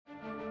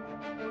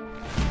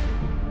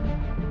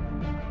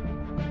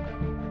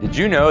Did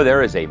you know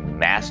there is a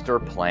master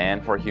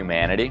plan for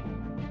humanity?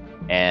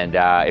 And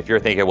if you're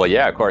thinking, well,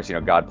 yeah, of course,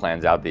 God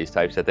plans out these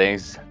types of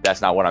things.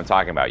 That's not what I'm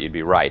talking about. You'd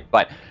be right.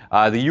 But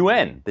the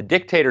UN, the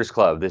Dictators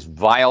Club, this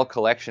vile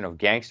collection of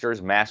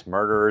gangsters, mass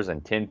murderers,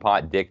 and tin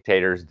pot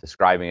dictators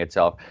describing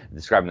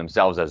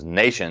themselves as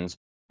nations,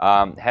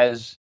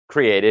 has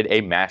created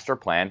a master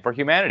plan for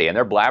humanity. And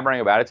they're blabbering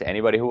about it to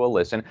anybody who will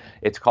listen.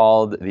 It's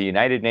called the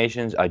United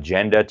Nations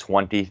Agenda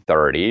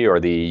 2030, or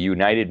the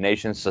United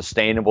Nations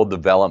Sustainable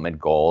Development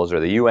Goals, or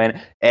the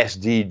UN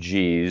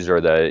SDGs, or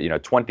the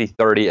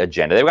 2030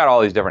 Agenda. They've got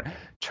all these different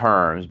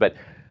terms, but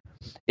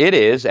it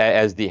is,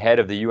 as the head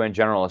of the UN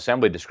General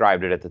Assembly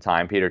described it at the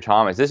time, Peter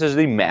Thomas, this is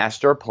the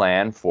master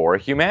plan for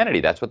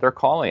humanity. That's what they're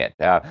calling it.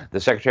 The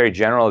Secretary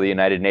General of the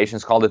United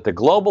Nations called it the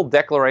Global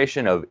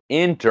Declaration of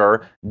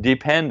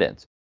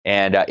Interdependence.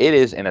 And it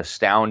is an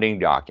astounding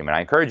document.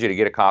 I encourage you to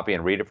get a copy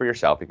and read it for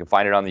yourself. You can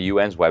find it on the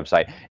UN's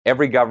website.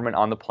 Every government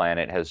on the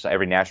planet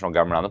every national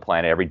government on the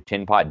planet, every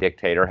tin pot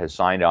dictator has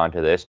signed on to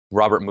this.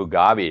 Robert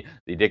Mugabe,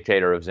 the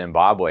dictator of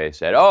Zimbabwe,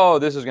 said, oh,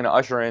 this is going to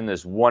usher in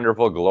this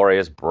wonderful,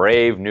 glorious,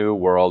 brave new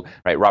world.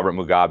 Right? Robert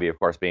Mugabe, of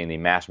course, being the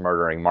mass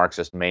murdering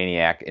Marxist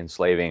maniac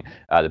enslaving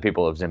the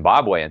people of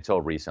Zimbabwe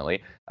until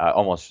recently,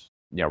 almost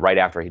right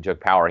after he took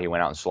power, he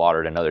went out and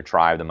slaughtered another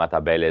tribe, the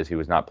Matabeles. He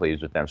was not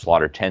pleased with them,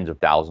 slaughtered tens of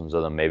thousands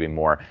of them, maybe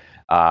more.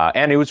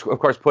 And he was, of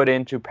course, put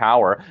into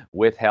power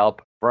with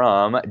help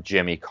from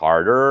Jimmy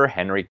Carter,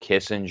 Henry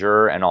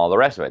Kissinger, and all the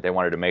rest of it. They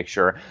wanted to make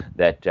sure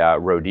that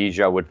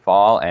Rhodesia would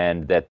fall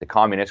and that the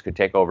communists could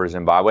take over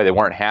Zimbabwe. They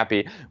weren't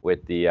happy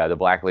with the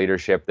black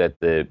leadership that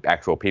the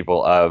actual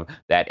people of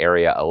that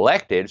area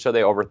elected, so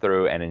they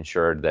overthrew and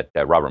ensured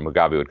that Robert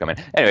Mugabe would come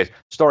in. Anyways,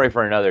 story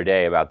for another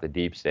day about the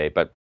deep state.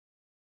 But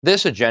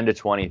this Agenda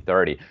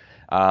 2030,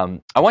 I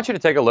want you to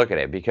take a look at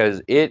it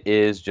because it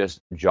is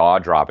just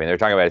jaw-dropping. They're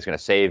talking about it's going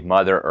to save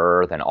Mother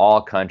Earth and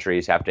all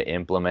countries have to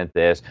implement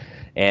this.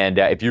 And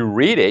if you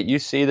read it, you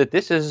see that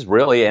this is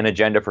really an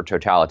agenda for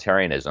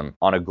totalitarianism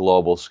on a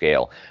global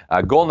scale.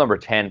 Goal number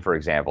 10, for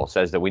example,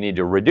 says that we need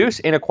to reduce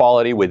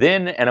inequality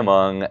within and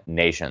among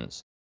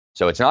nations.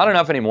 So it's not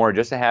enough anymore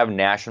just to have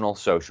national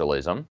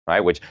socialism,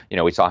 right? Which,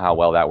 we saw how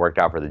well that worked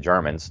out for the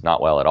Germans.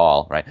 Not well at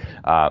all, right?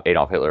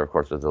 Adolf Hitler, of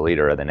course, was the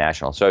leader of the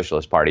National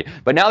Socialist Party.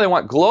 But now they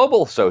want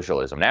global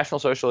socialism. National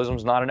socialism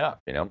is not enough,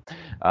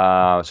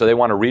 So they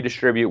want to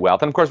redistribute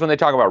wealth. And, of course, when they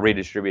talk about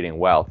redistributing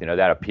wealth,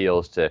 that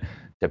appeals to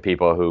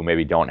people who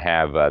maybe don't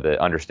have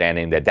the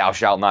understanding that thou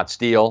shalt not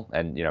steal,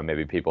 and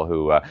maybe people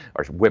who are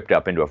whipped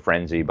up into a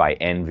frenzy by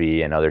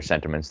envy and other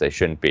sentiments they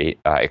shouldn't be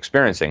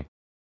experiencing.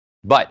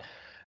 But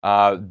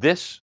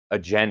this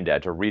agenda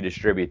to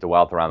redistribute the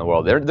wealth around the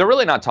world, they're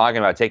really not talking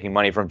about taking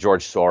money from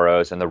George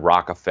Soros and the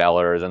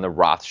Rockefellers and the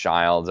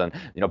Rothschilds and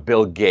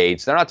Bill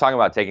Gates. They're not talking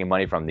about taking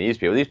money from these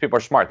people. These people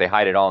are smart. They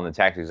hide it all in the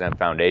tax-exempt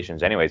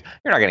foundations anyways.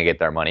 You're not going to get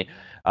their money.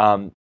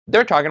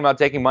 They're talking about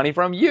taking money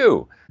from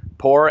you,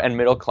 poor and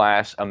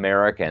middle-class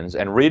Americans,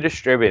 and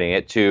redistributing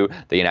it to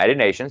the United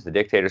Nations, the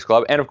Dictators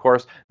Club, and, of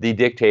course, the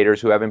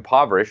dictators who have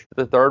impoverished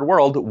the third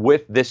world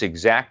with this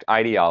exact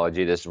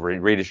ideology, this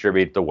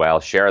redistribute the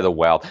wealth, share the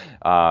wealth,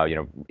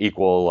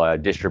 equal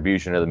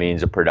distribution of the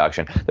means of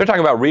production. They're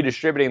talking about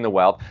redistributing the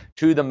wealth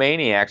to the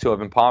maniacs who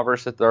have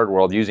impoverished the third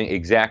world using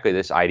exactly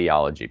this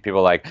ideology.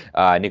 People like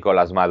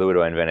Nicolás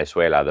Maduro in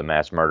Venezuela, the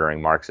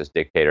mass-murdering Marxist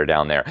dictator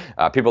down there.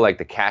 People like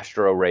the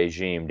Castro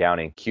regime down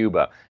in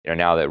Cuba,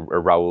 now that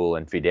Raul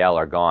and Fidel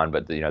are gone,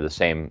 but the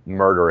same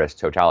murderous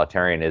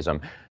totalitarianism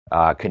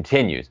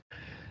continues.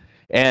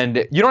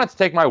 And you don't have to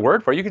take my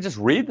word for it. You can just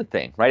read the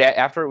thing, right?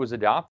 After it was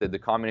adopted, the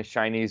Communist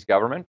Chinese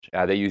government,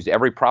 they used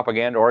every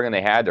propaganda organ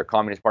they had, their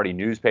Communist Party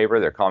newspaper,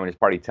 their Communist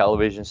Party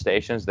television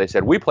stations. They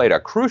said, we played a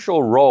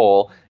crucial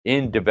role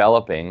in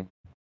developing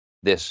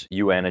this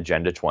UN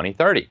Agenda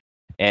 2030.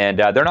 And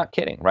they're not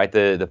kidding, right?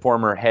 The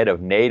former head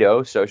of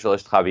NATO,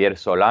 socialist Javier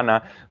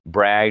Solana,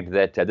 bragged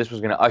that this was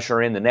going to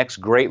usher in the next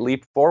great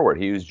leap forward.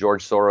 He used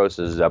George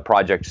Soros's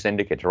Project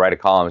Syndicate to write a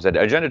column and said,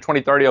 Agenda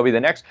 2030 will be the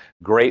next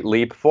great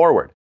leap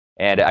forward.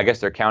 And I guess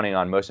they're counting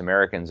on most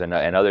Americans and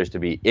others to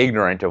be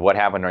ignorant of what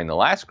happened during the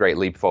last great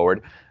leap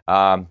forward.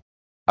 I'll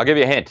give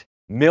you a hint.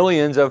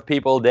 Millions of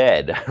people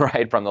dead,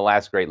 right, from the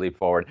last great leap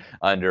forward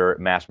under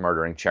mass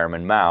murdering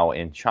Chairman Mao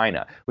in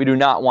China. We do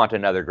not want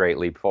another great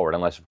leap forward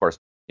unless, of course,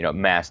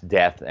 mass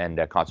death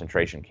and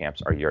concentration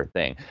camps are your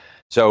thing.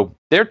 So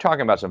they're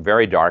talking about some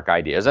very dark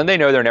ideas, and they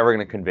know they're never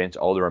going to convince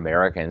older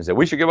Americans that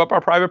we should give up our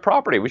private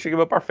property, we should give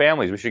up our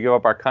families, we should give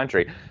up our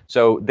country.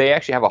 So they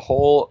actually have a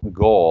whole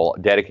goal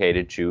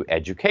dedicated to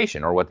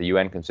education, or what the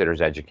UN considers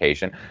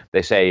education.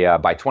 They say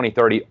by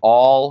 2030,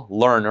 all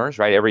learners,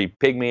 right, every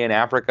pygmy in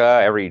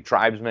Africa, every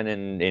tribesman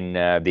in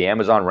the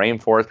Amazon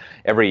rainforest,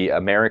 every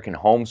American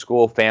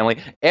homeschool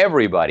family,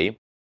 everybody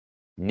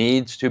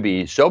needs to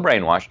be so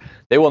brainwashed,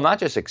 they will not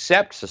just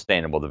accept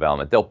sustainable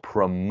development, they'll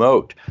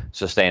promote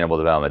sustainable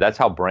development. That's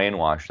how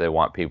brainwashed they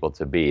want people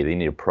to be. They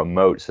need to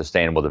promote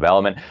sustainable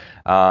development.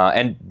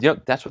 And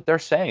that's what they're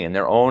saying in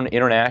their own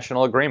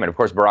international agreement. Of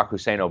course, Barack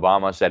Hussein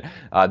Obama said,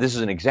 this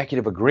is an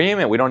executive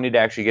agreement. We don't need to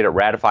actually get it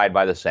ratified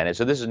by the Senate.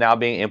 So this is now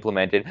being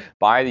implemented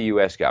by the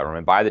U.S.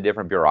 government, by the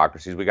different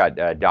bureaucracies. We got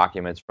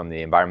documents from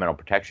the Environmental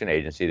Protection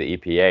Agency, the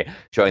EPA,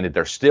 showing that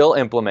they're still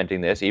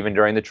implementing this, even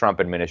during the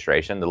Trump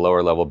administration. The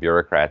lower level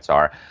bureaucrats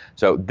are.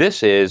 So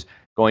this is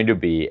going to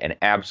be an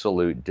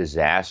absolute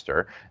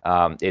disaster.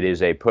 It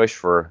is a push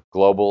for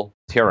global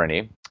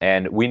tyranny,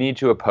 and we need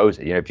to oppose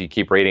it. If you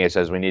keep reading, it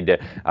says we need to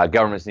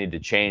governments need to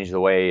change the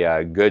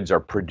way goods are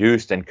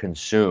produced and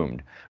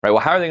consumed. Right?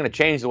 Well, how are they going to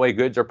change the way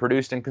goods are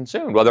produced and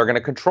consumed? Well, they're going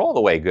to control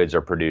the way goods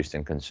are produced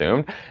and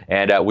consumed,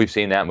 and we've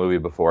seen that movie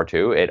before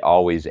too. It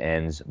always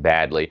ends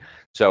badly.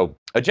 So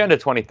Agenda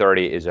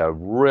 2030 is a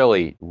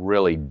really,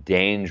 really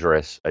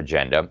dangerous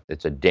agenda.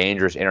 It's a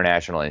dangerous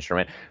international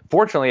instrument.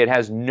 Fortunately, it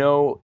has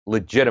no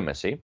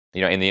legitimacy.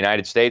 In the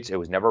United States, it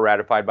was never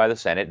ratified by the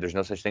Senate. There's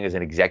no such thing as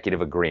an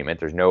executive agreement.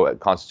 There's no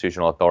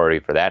constitutional authority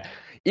for that.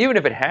 Even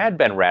if it had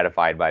been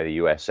ratified by the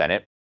U.S.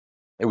 Senate,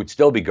 it would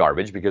still be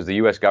garbage because the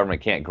U.S.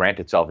 government can't grant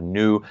itself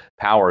new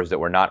powers that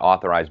were not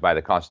authorized by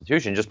the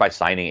Constitution just by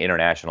signing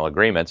international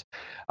agreements.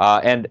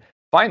 And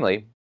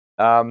finally,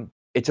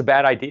 it's a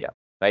bad idea.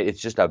 Right?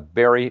 It's just a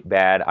very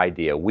bad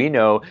idea. We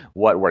know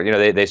what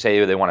we're, they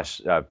say they want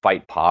to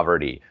fight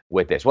poverty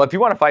with this. Well, if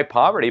you want to fight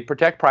poverty,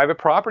 protect private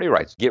property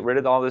rights. Get rid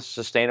of all this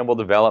sustainable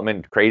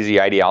development,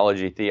 crazy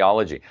ideology,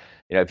 theology.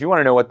 If you want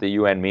to know what the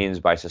UN means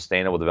by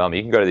sustainable development,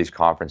 you can go to these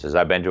conferences.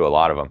 I've been to a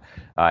lot of them.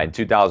 In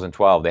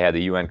 2012, they had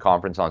the UN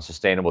Conference on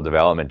Sustainable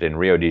Development in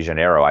Rio de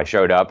Janeiro. I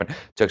showed up and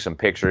took some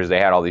pictures. They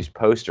had all these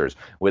posters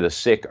with a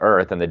sick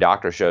earth, and the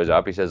doctor shows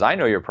up. He says, I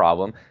know your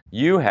problem.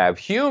 You have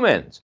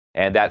humans.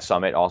 And that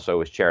summit also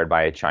was chaired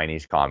by a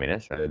Chinese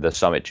communist, the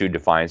Summit to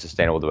Define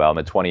Sustainable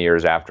Development 20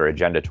 years after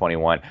Agenda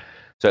 21.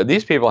 So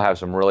these people have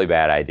some really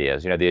bad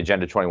ideas. The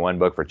Agenda 21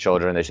 book for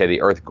children, they say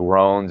the earth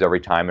groans every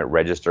time it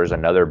registers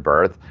another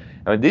birth.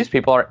 These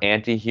people are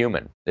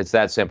anti-human. It's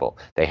that simple.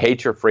 They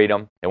hate your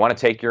freedom, they want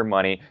to take your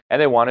money, and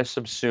they want to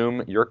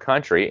subsume your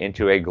country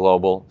into a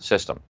global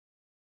system.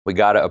 We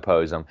got to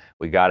oppose them.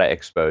 We got to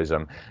expose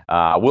them.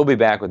 We'll be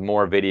back with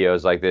more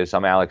videos like this.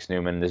 I'm Alex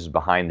Newman. This is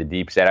Behind the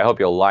Deep State. I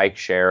hope you'll like,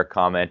 share,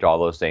 comment, all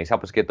those things.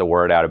 Help us get the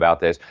word out about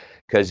this,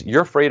 because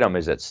your freedom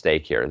is at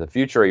stake here. The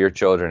future of your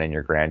children and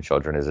your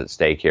grandchildren is at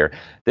stake here.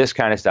 This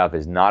kind of stuff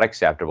is not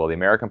acceptable. The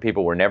American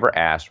people were never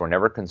asked, were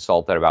never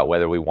consulted about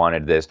whether we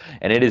wanted this,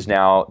 and it is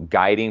now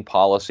guiding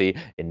policy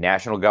in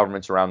national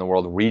governments around the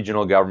world,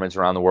 regional governments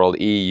around the world,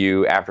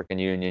 EU, African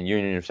Union,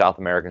 Union of South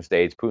American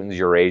States, Putin's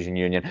Eurasian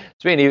Union.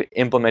 It's being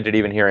implemented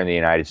even here in the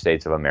United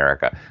States of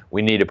America.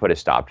 We need to put a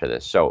stop to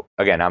this. So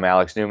again, I'm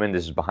Alex Newman.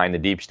 This is Behind the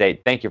Deep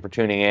State. Thank you for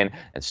tuning in,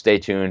 and stay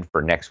tuned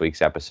for next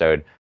week's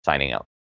episode. Signing out.